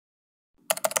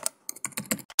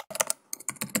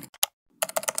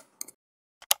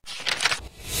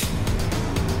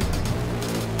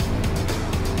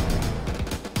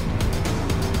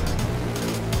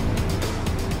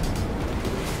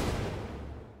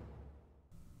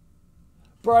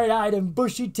bright-eyed and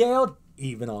bushy-tailed,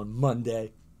 even on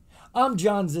Monday. I'm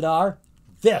John Zidar.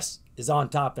 This is On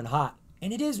Top and Hot,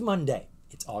 and it is Monday.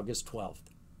 It's August 12th.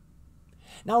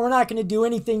 Now, we're not going to do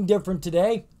anything different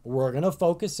today. We're going to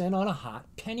focus in on a hot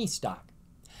penny stock.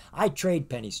 I trade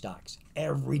penny stocks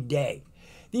every day.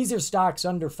 These are stocks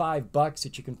under $5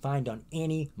 that you can find on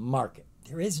any market.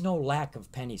 There is no lack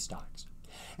of penny stocks.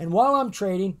 And while I'm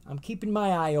trading, I'm keeping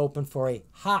my eye open for a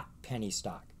hot penny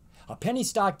stock. A penny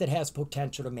stock that has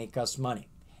potential to make us money.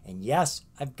 And yes,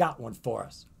 I've got one for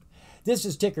us. This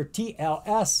is ticker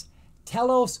TLS,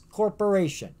 Telos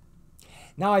Corporation.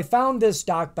 Now, I found this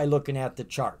stock by looking at the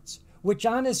charts, which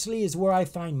honestly is where I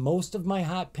find most of my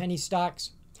hot penny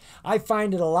stocks. I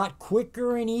find it a lot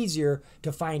quicker and easier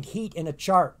to find heat in a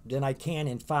chart than I can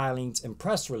in filings and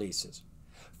press releases.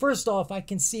 First off, I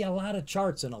can see a lot of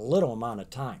charts in a little amount of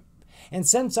time. And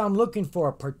since I'm looking for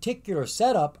a particular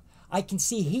setup, I can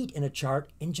see heat in a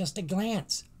chart in just a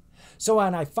glance. So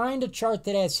when I find a chart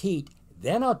that has heat,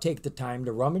 then I'll take the time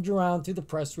to rummage around through the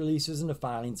press releases and the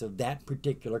filings of that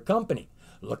particular company,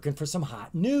 looking for some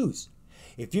hot news.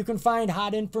 If you can find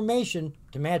hot information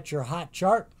to match your hot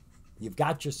chart, you've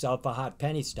got yourself a hot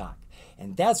penny stock.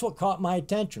 And that's what caught my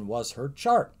attention, was her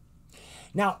chart.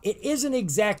 Now, it isn't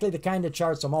exactly the kind of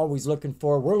charts I'm always looking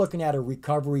for. We're looking at a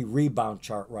recovery rebound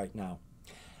chart right now.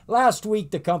 Last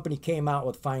week, the company came out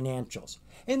with financials,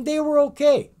 and they were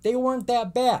okay. They weren't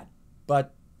that bad,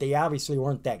 but they obviously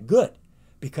weren't that good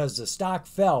because the stock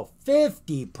fell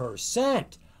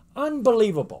 50%.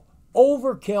 Unbelievable.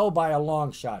 Overkill by a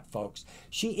long shot, folks.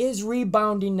 She is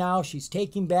rebounding now. She's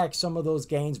taking back some of those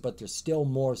gains, but there's still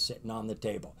more sitting on the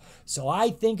table. So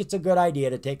I think it's a good idea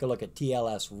to take a look at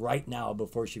TLS right now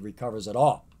before she recovers at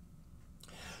all.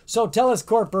 So Telos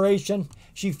Corporation,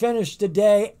 she finished the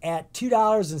day at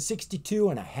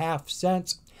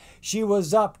 $2.62.50. She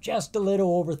was up just a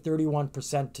little over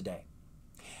 31% today.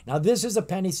 Now, this is a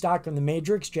penny stock on the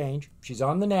major exchange. She's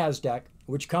on the NASDAQ,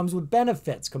 which comes with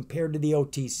benefits compared to the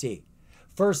OTC.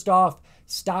 First off,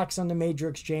 stocks on the major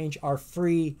exchange are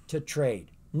free to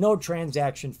trade. No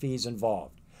transaction fees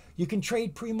involved. You can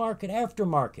trade pre-market,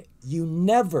 after-market. You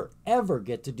never, ever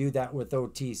get to do that with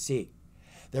OTC.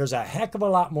 There's a heck of a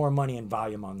lot more money and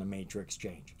volume on the major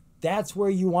exchange. That's where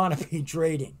you want to be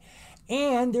trading.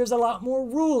 And there's a lot more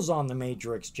rules on the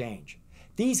major exchange.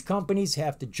 These companies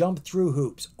have to jump through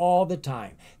hoops all the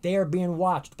time. They are being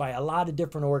watched by a lot of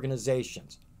different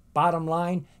organizations. Bottom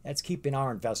line, that's keeping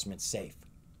our investments safe.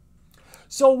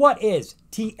 So what is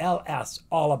TLS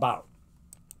all about?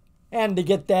 And to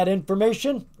get that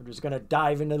information, we're just going to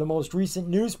dive into the most recent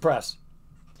news press.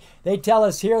 They tell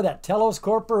us here that Telos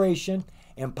Corporation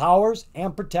empowers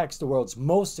and protects the world's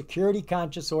most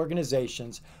security-conscious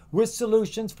organizations with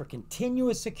solutions for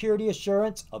continuous security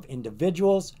assurance of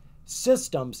individuals,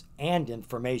 systems, and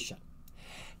information.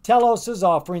 Telos's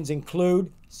offerings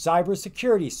include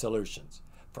cybersecurity solutions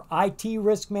for IT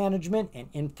risk management and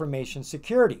information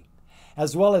security,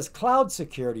 as well as cloud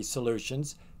security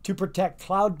solutions to protect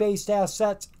cloud-based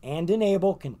assets and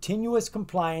enable continuous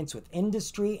compliance with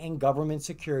industry and government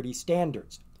security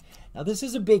standards. Now, this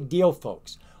is a big deal,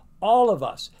 folks. All of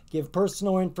us give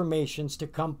personal information to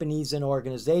companies and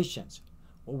organizations.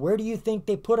 Well, where do you think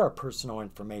they put our personal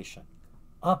information?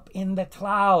 Up in the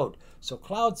cloud. So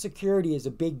cloud security is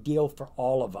a big deal for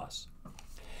all of us.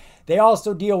 They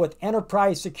also deal with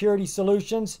enterprise security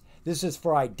solutions. This is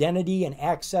for identity and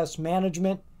access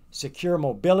management, secure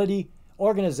mobility,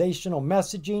 organizational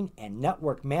messaging, and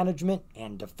network management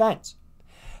and defense.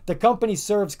 The company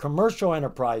serves commercial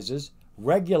enterprises,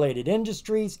 regulated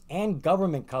industries, and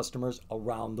government customers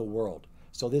around the world.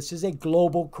 So this is a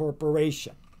global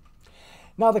corporation.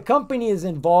 Now, the company is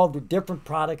involved with different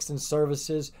products and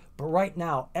services, but right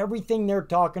now, everything they're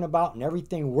talking about and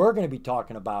everything we're going to be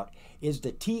talking about is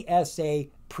the TSA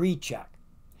PreCheck.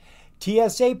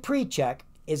 TSA PreCheck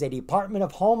is a Department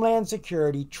of Homeland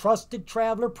Security trusted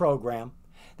traveler program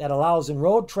that allows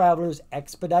enrolled travelers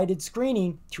expedited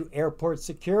screening through airport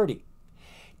security.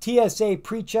 TSA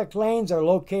PreCheck lanes are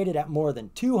located at more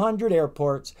than 200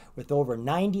 airports with over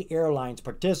 90 airlines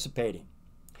participating.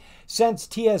 Since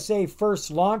TSA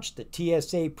first launched the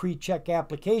TSA PreCheck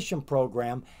application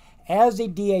program as a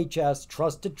DHS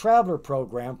trusted traveler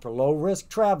program for low-risk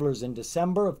travelers in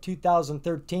December of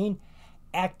 2013,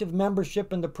 active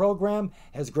membership in the program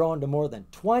has grown to more than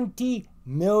 20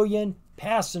 million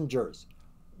passengers.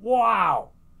 Wow!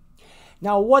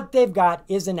 Now, what they've got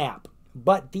is an app,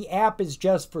 but the app is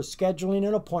just for scheduling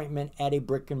an appointment at a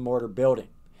brick-and-mortar building.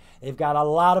 They've got a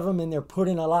lot of them, and they're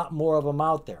putting a lot more of them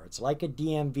out there. It's like a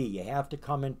DMV. You have to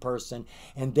come in person,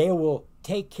 and they will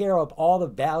take care of all the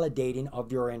validating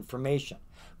of your information.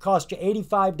 Cost you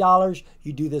 $85.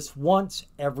 You do this once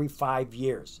every 5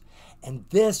 years. And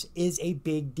this is a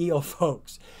big deal,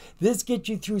 folks. This gets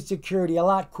you through security a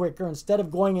lot quicker. Instead of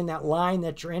going in that line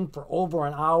that you're in for over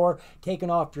an hour,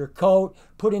 taking off your coat,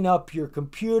 putting up your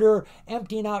computer,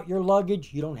 emptying out your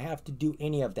luggage, you don't have to do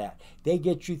any of that. They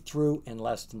get you through in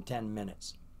less than 10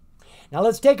 minutes. Now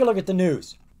let's take a look at the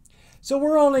news. So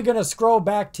we're only going to scroll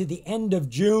back to the end of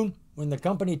June when the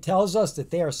company tells us that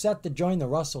they are set to join the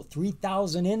Russell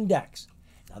 3000 index.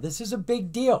 Now this is a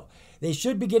big deal. They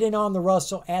should be getting on the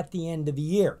Russell at the end of the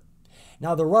year.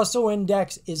 Now the Russell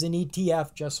index is an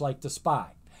ETF just like the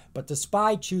SPY, but the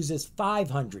SPY chooses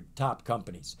 500 top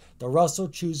companies. The Russell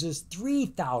chooses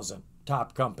 3,000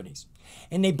 top companies.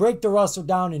 And they break the Russell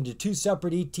down into two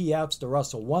separate ETFs, the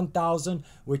Russell 1000,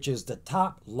 which is the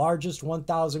top largest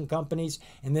 1,000 companies,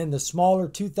 and then the smaller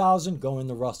 2,000 go in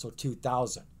the Russell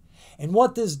 2000. And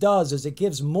what this does is it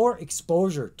gives more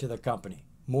exposure to the company,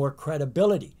 more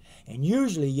credibility, and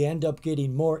usually you end up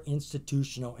getting more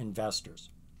institutional investors.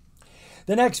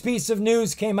 The next piece of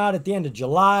news came out at the end of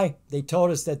July. They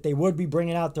told us that they would be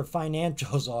bringing out their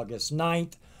financials August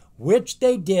 9th, which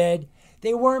they did.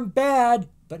 They weren't bad,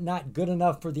 but not good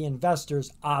enough for the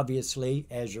investors, obviously,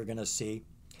 as you're going to see.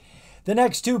 The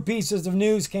next two pieces of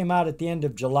news came out at the end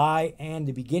of July and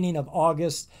the beginning of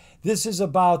August. This is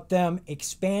about them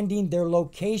expanding their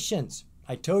locations.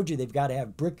 I told you they've got to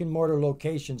have brick and mortar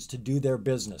locations to do their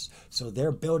business. So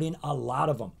they're building a lot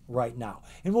of them right now.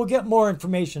 And we'll get more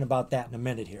information about that in a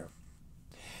minute here.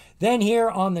 Then here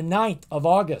on the 9th of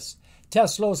August,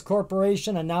 Telos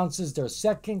Corporation announces their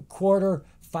second quarter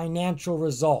financial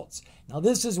results. Now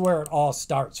this is where it all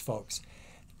starts, folks.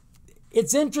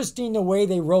 It's interesting the way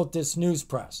they wrote this news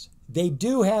press. They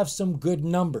do have some good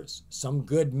numbers, some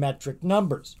good metric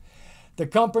numbers. The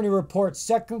company reports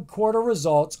second quarter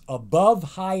results above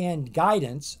high-end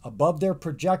guidance, above their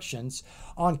projections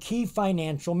on key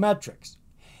financial metrics.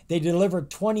 They delivered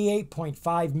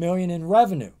 $28.5 million in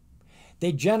revenue.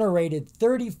 They generated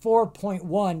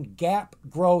 34.1 GAAP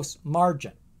gross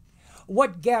margin.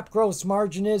 What GAAP gross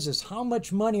margin is how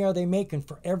much money are they making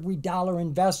for every dollar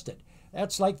invested.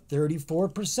 That's like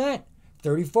 34%,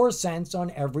 34 cents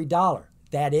on every dollar.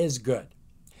 That is good.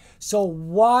 So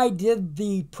why did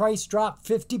the price drop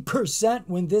 50%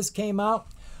 when this came out?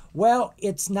 Well,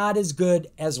 it's not as good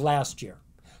as last year.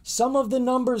 Some of the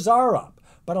numbers are up,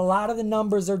 but a lot of the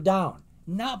numbers are down.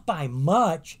 Not by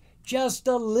much, just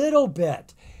a little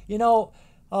bit. You know,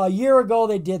 a year ago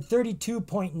they did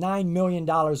 $32.9 million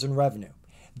in revenue.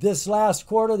 This last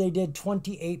quarter they did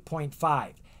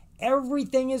 28.5.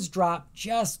 Everything has dropped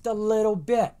just a little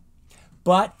bit.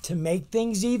 But to make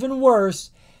things even worse,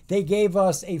 they gave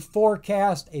us a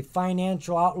forecast, a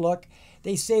financial outlook.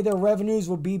 They say their revenues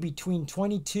will be between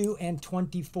 22 and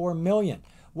 24 million.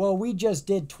 Well, we just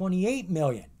did 28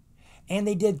 million, and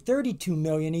they did 32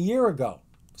 million a year ago.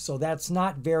 So that's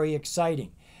not very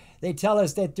exciting. They tell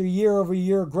us that their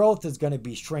year-over-year growth is going to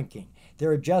be shrinking.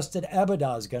 Their adjusted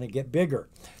EBITDA is going to get bigger.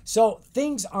 So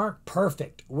things aren't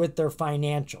perfect with their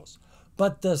financials,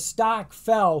 but the stock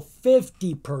fell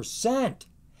 50%.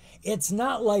 It's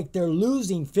not like they're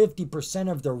losing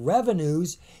 50% of their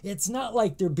revenues. It's not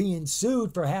like they're being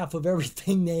sued for half of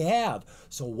everything they have.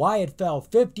 So why it fell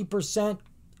 50%?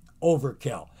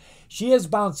 Overkill. She is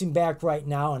bouncing back right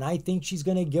now, and I think she's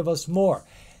going to give us more.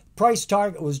 Price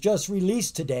target was just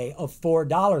released today of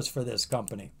 $4 for this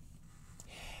company.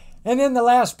 And then the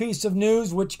last piece of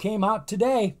news, which came out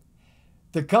today,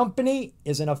 the company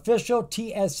is an official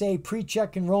TSA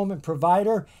PreCheck enrollment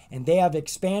provider, and they have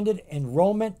expanded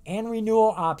enrollment and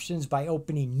renewal options by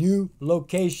opening new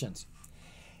locations.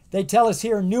 They tell us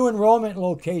here new enrollment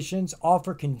locations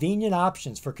offer convenient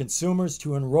options for consumers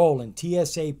to enroll in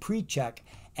TSA PreCheck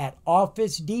at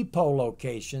Office Depot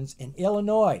locations in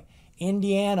Illinois,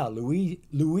 Indiana,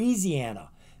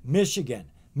 Louisiana, Michigan,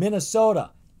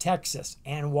 Minnesota, Texas,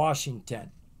 and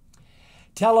Washington.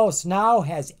 Telos now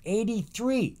has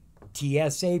 83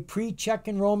 TSA PreCheck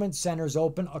enrollment centers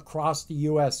open across the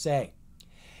USA.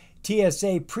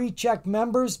 TSA PreCheck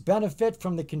members benefit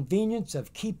from the convenience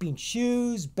of keeping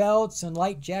shoes, belts, and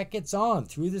light jackets on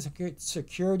through the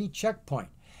security checkpoint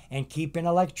and keeping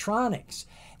electronics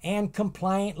and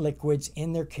compliant liquids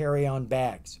in their carry-on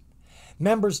bags.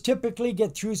 Members typically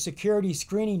get through security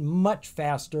screening much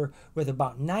faster, with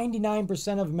about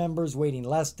 99% of members waiting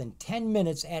less than 10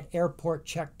 minutes at airport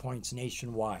checkpoints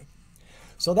nationwide.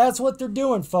 So that's what they're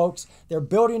doing, folks. They're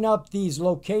building up these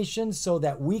locations so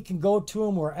that we can go to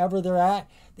them wherever they're at.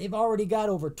 They've already got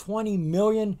over 20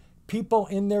 million people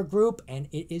in their group, and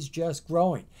it is just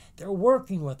growing. They're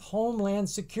working with Homeland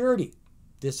Security.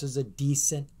 This is a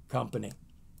decent company.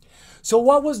 So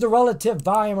what was the relative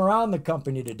volume around the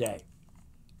company today?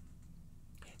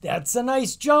 That's a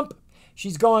nice jump.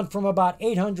 She's going from about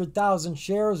 800,000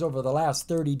 shares over the last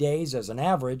 30 days as an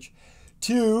average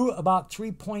to about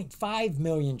 3.5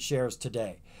 million shares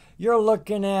today. You're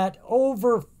looking at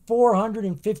over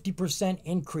 450%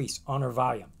 increase on her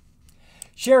volume.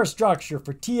 Share structure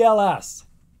for TLS.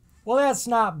 Well, that's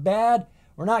not bad.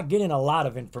 We're not getting a lot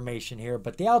of information here,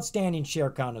 but the outstanding share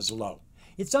count is low.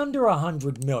 It's under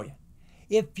 100 million.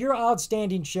 If your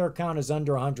outstanding share count is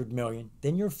under 100 million,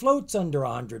 then your float's under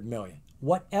 100 million,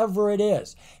 whatever it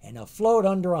is. And a float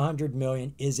under 100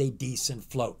 million is a decent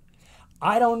float.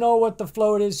 I don't know what the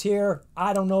float is here.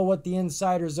 I don't know what the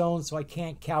insiders own, so I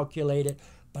can't calculate it.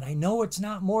 But I know it's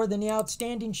not more than the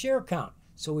outstanding share count.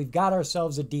 So we've got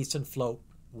ourselves a decent float,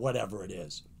 whatever it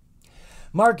is.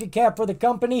 Market cap for the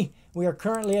company, we are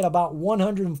currently at about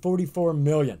 144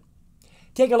 million.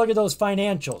 Take a look at those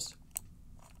financials.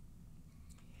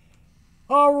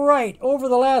 All right, over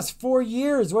the last 4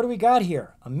 years, what do we got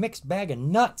here? A mixed bag of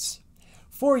nuts.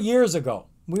 4 years ago,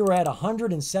 we were at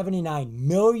 $179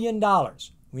 million.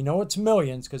 We know it's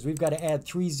millions because we've got to add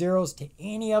 3 zeros to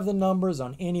any of the numbers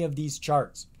on any of these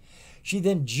charts. She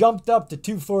then jumped up to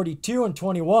 242 in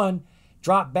 21,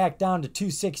 dropped back down to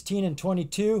 216 in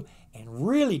 22, and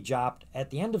really dropped at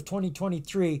the end of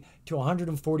 2023 to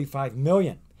 145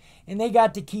 million. And they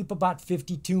got to keep about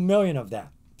 52 million of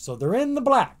that. So they're in the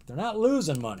black. They're not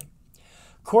losing money.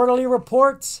 Quarterly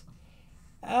reports,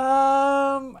 they've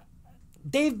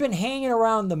been hanging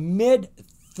around the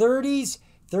mid-30s,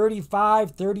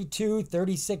 35, 32,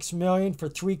 36 million for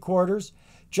 3 quarters.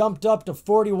 Jumped up to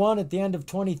 41 at the end of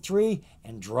 23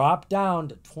 and dropped down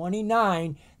to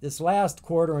 29 this last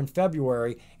quarter in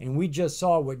February. And we just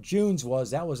saw what June's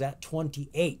was. That was at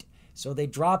 28. So they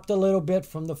dropped a little bit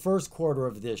from the first quarter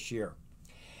of this year.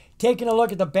 Taking a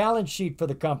look at the balance sheet for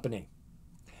the company.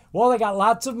 Well, they got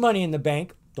lots of money in the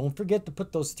bank. Don't forget to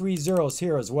put those 3 zeros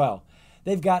here as well.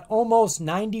 They've got almost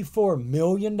 $94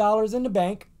 million in the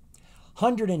bank,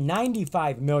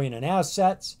 $195 million in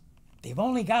assets. They've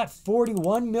only got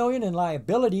 41 million in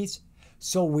liabilities.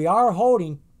 So we are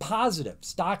holding positive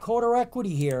stockholder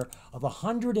equity here of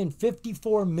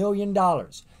 $154 million.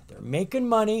 They're making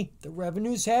money. The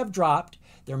revenues have dropped.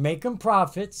 They're making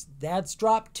profits. That's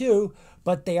dropped too.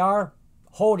 But they are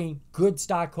holding good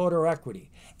stockholder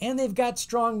equity. And they've got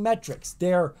strong metrics.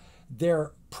 Their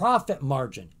profit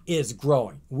margin is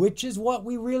growing, which is what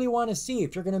we really want to see.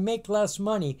 If you're going to make less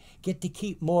money, get to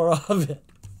keep more of it.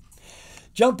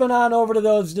 Jumping on over to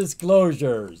those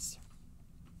disclosures.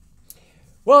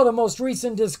 Well, the most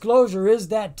recent disclosure is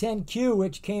that 10Q,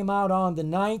 which came out on the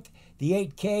 9th. The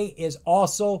 8K is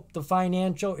also the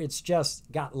financial. It's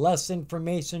just got less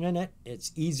information in it.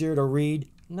 It's easier to read.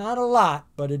 Not a lot,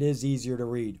 but it is easier to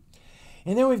read.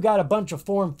 And then we've got a bunch of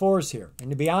Form 4s here. And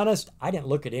to be honest, I didn't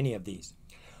look at any of these.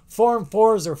 Form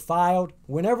 4s are filed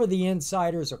whenever the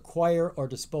insiders acquire or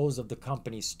dispose of the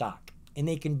company's stock. And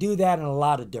they can do that in a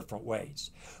lot of different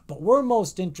ways. But we're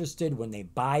most interested when they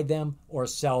buy them or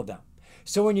sell them.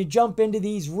 So when you jump into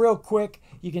these real quick,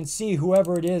 you can see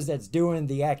whoever it is that's doing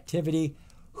the activity,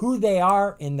 who they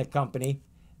are in the company,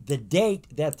 the date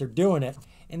that they're doing it,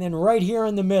 and then right here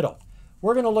in the middle,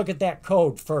 we're going to look at that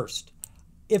code first.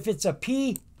 If it's a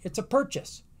P, it's a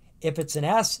purchase. If it's an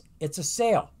S, it's a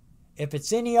sale. If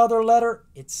it's any other letter,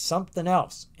 it's something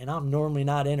else. And I'm normally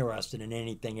not interested in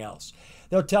anything else.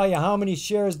 They'll tell you how many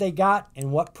shares they got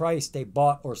and what price they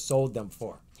bought or sold them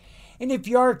for. And if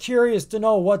you are curious to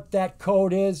know what that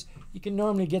code is, you can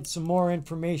normally get some more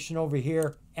information over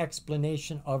here,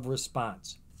 explanation of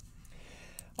response.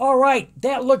 All right,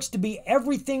 that looks to be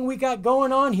everything we got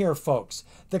going on here, folks.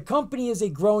 The company is a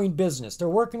growing business. They're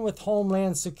working with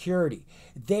Homeland Security.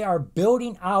 They are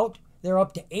building out. They're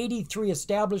up to 83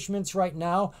 establishments right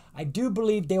now. I do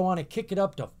believe they want to kick it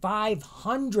up to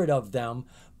 500 of them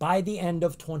by the end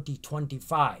of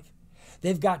 2025.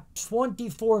 They've got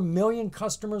 24 million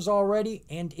customers already,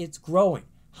 and it's growing.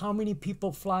 How many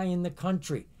people fly in the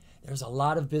country? There's a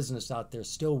lot of business out there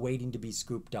still waiting to be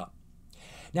scooped up.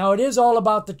 Now, it is all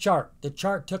about the chart. The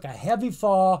chart took a heavy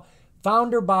fall.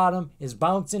 Founder bottom is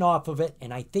bouncing off of it,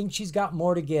 and I think she's got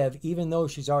more to give, even though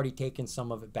she's already taken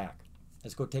some of it back.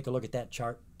 Let's go take a look at that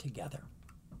chart together.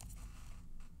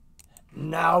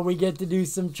 Now we get to do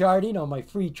some charting on my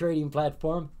free trading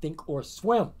platform, Think or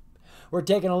Swim. We're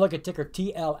taking a look at ticker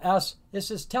TLS.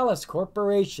 This is Telos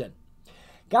Corporation.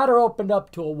 Got her opened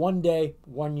up to a one-day,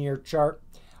 one-year chart.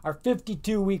 Our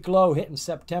 52-week low hit in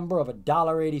September of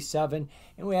 $1.87,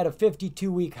 and we had a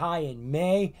 52-week high in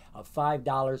May of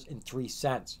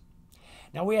 $5.03.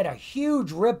 Now, we had a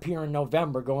huge rip here in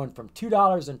November going from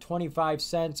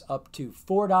 $2.25 up to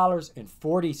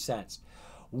 $4.40.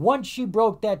 Once she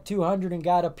broke that 200 and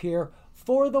got up here,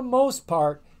 for the most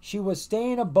part, she was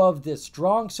staying above this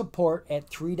strong support at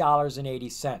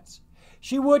 $3.80.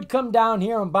 She would come down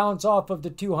here and bounce off of the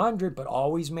 200, but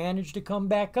always managed to come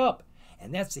back up.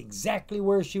 And that's exactly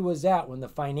where she was at when the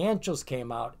financials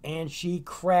came out, and she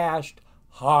crashed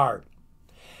hard.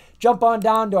 Jump on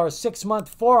down to our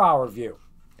 6-month 4-hour view.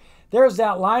 There's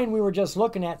that line we were just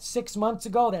looking at 6 months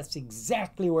ago. That's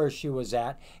exactly where she was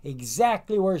at,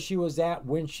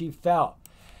 when she fell.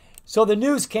 So the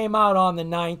news came out on the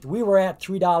 9th. We were at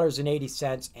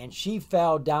 $3.80, and she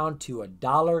fell down to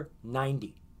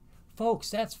 $1.90.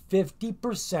 Folks, that's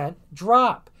 50%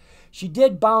 drop. She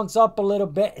did bounce up a little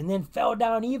bit and then fell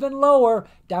down even lower,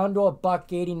 down to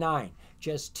 $1.89.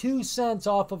 Just 2 cents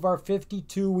off of our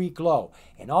 52-week low.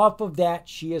 And off of that,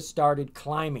 she has started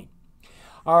climbing.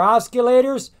 Our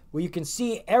oscillators, well, you can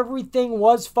see everything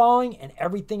was falling and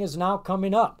everything is now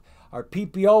coming up. Our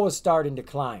PPO was starting to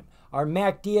climb. Our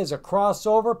MACD is a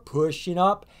crossover, pushing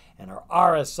up. And our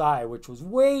RSI, which was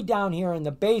way down here in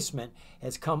the basement,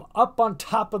 has come up on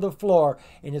top of the floor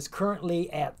and is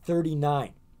currently at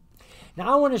 39.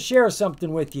 Now, I want to share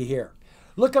something with you here.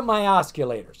 Look at my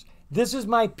oscillators. This is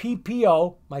my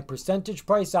PPO, my percentage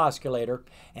price oscillator,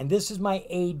 and this is my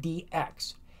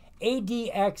ADX.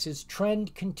 ADX is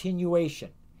trend continuation.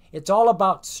 It's all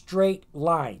about straight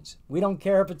lines. We don't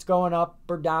care if it's going up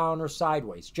or down or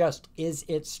sideways, just is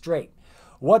it straight.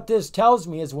 What this tells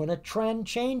me is when a trend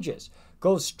changes,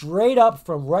 go straight up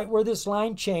from right where this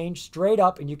line changed, straight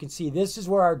up, and you can see this is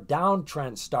where our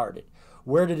downtrend started.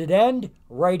 Where did it end?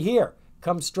 Right here.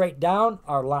 Come straight down,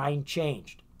 our line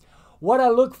changed. What I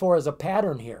look for is a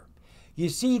pattern here. You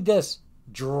see this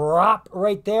drop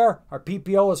right there? Our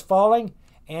PPO is falling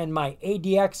and my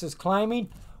ADX is climbing.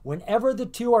 Whenever the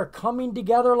two are coming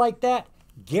together like that,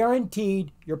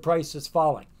 guaranteed your price is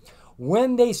falling.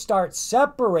 When they start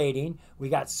separating, we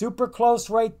got super close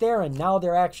right there, and now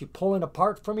they're actually pulling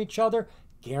apart from each other,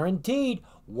 guaranteed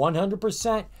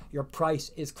 100% your price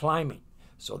is climbing.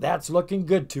 So that's looking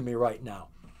good to me right now.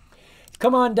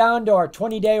 Come on down to our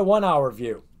 20-day 1-hour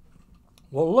view.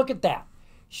 Well, look at that.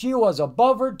 She was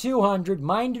above her 200,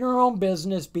 minding her own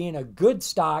business, being a good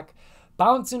stock,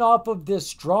 bouncing off of this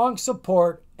strong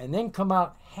support, and then come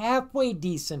out halfway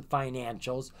decent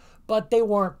financials, but they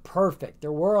weren't perfect.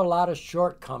 There were a lot of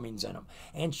shortcomings in them.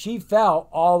 And she fell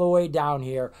all the way down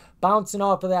here, bouncing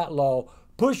off of that low,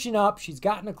 pushing up. She's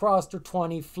gotten across her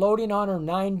 20, floating on her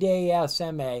 9-day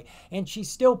SMA, and she's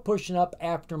still pushing up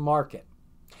after market.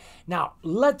 Now,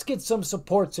 let's get some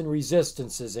supports and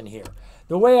resistances in here.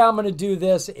 The way I'm going to do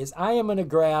this is I am going to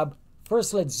grab,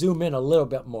 first let's zoom in a little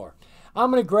bit more. I'm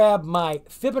going to grab my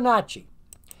Fibonacci.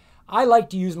 I like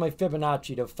to use my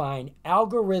Fibonacci to find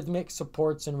algorithmic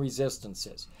supports and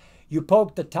resistances. You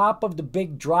poke the top of the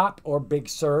big drop or big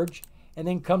surge and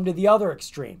then come to the other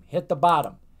extreme, hit the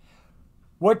bottom.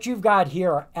 What you've got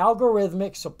here are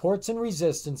algorithmic supports and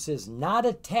resistances not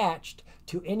attached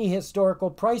to any historical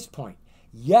price point.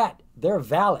 Yet, they're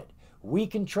valid. We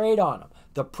can trade on them.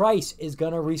 The price is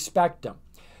going to respect them.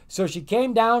 So she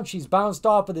came down. She's bounced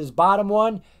off of this bottom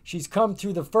one. She's come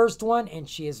through the first one, and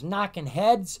she is knocking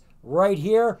heads right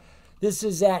here. This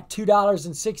is at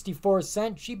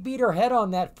 $2.64. She beat her head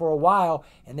on that for a while,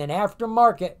 and then after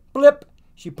market, blip,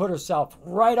 she put herself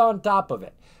right on top of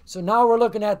it. So now we're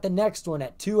looking at the next one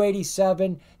at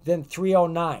 $2.87, then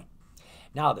 $3.09.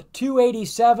 Now the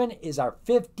 $2.87 is our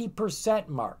 50%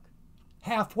 mark.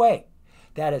 Halfway.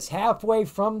 That is halfway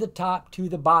from the top to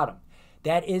the bottom.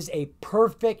 That is a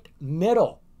perfect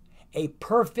middle, a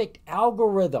perfect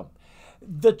algorithm.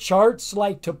 The charts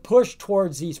like to push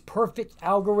towards these perfect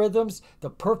algorithms,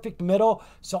 the perfect middle.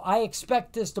 So I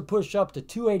expect this to push up to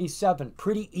 287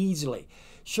 pretty easily.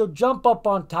 She'll jump up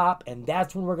on top, and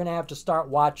that's when we're going to have to start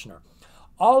watching her.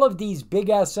 All of these big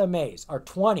SMAs are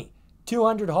 20,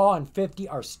 200 haul, and 50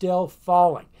 are still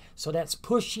falling. So that's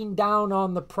pushing down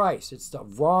on the price. It's the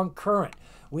wrong current.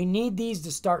 We need these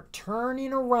to start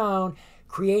turning around,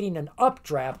 creating an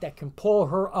updraft that can pull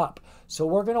her up. So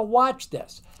we're going to watch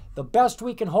this. The best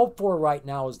we can hope for right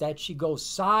now is that she goes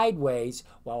sideways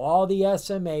while all the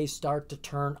SMAs start to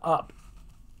turn up.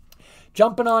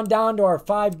 Jumping on down to our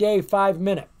 5-day,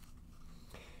 5-minute.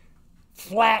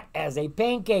 Flat as a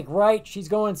pancake, right? She's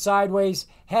going sideways.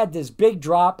 Had this big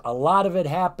drop. A lot of it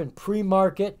happened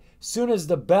pre-market. Soon as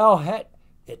the bell hit,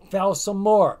 it fell some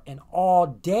more. And all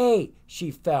day she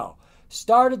fell.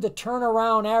 Started to turn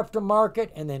around after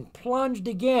market and then plunged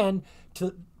again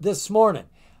to this morning.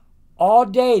 All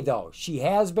day, though, she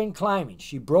has been climbing.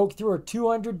 She broke through her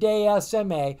 200-day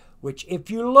SMA, which, if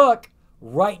you look,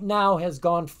 right now has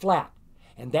gone flat.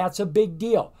 And that's a big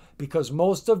deal because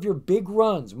most of your big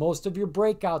runs, most of your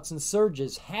breakouts and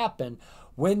surges happen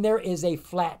when there is a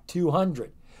flat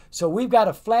 200. So we've got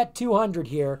a flat 200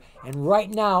 here, and right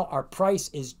now our price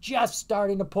is just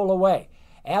starting to pull away.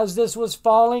 As this was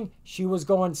falling, she was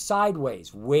going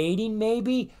sideways, waiting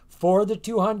maybe for the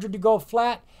 200 to go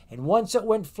flat. And once it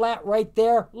went flat right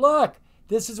there, look,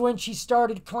 this is when she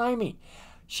started climbing.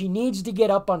 She needs to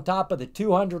get up on top of the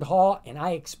 200 haul, and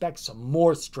I expect some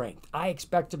more strength. I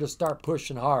expect her to start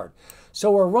pushing hard.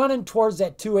 So we're running towards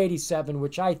that 287,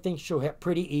 which I think she'll hit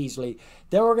pretty easily.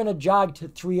 Then we're going to jog to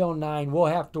 309. We'll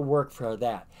have to work for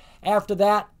that. After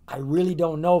that, I really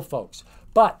don't know, folks.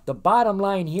 But the bottom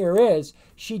line here is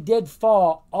she did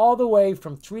fall all the way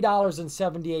from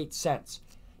 $3.78.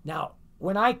 Now,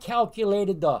 when I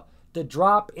calculated the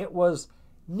drop, it was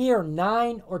near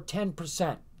 9 or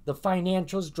 10%. The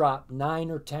financials dropped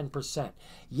 9 or 10%.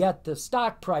 Yet the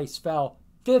stock price fell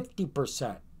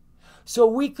 50%. So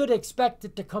we could expect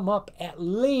it to come up at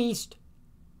least,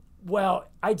 well,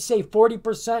 I'd say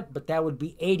 40%, but that would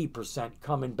be 80%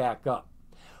 coming back up.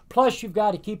 Plus, you've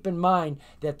got to keep in mind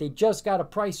that they just got a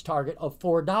price target of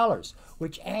 $4,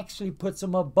 which actually puts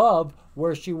them above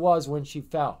where she was when she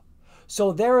fell.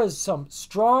 So there is some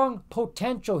strong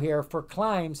potential here for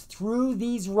climbs through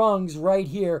these rungs right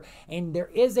here, and there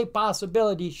is a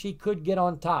possibility she could get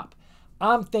on top.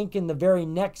 I'm thinking the very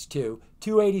next two,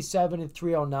 287 and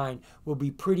 309, will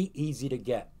be pretty easy to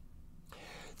get.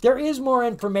 There is more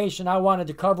information I wanted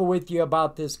to cover with you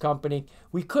about this company.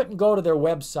 We couldn't go to their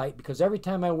website because every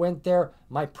time I went there,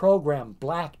 my program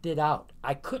blacked it out.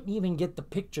 I couldn't even get the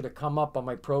picture to come up on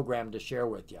my program to share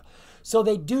with you. So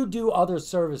they do other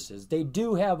services. They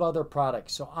do have other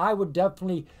products. So I would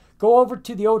definitely go over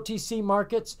to the OTC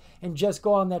markets and just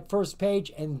go on that first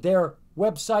page, and their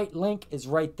website link is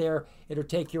right there. It'll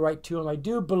take you right to them. I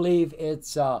do believe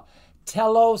it's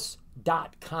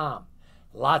Telos.com.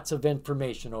 Lots of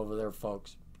information over there,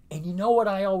 folks. And you know what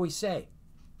I always say?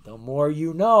 The more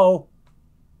you know,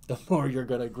 the more you're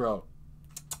going to grow.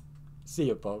 See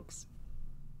you, folks.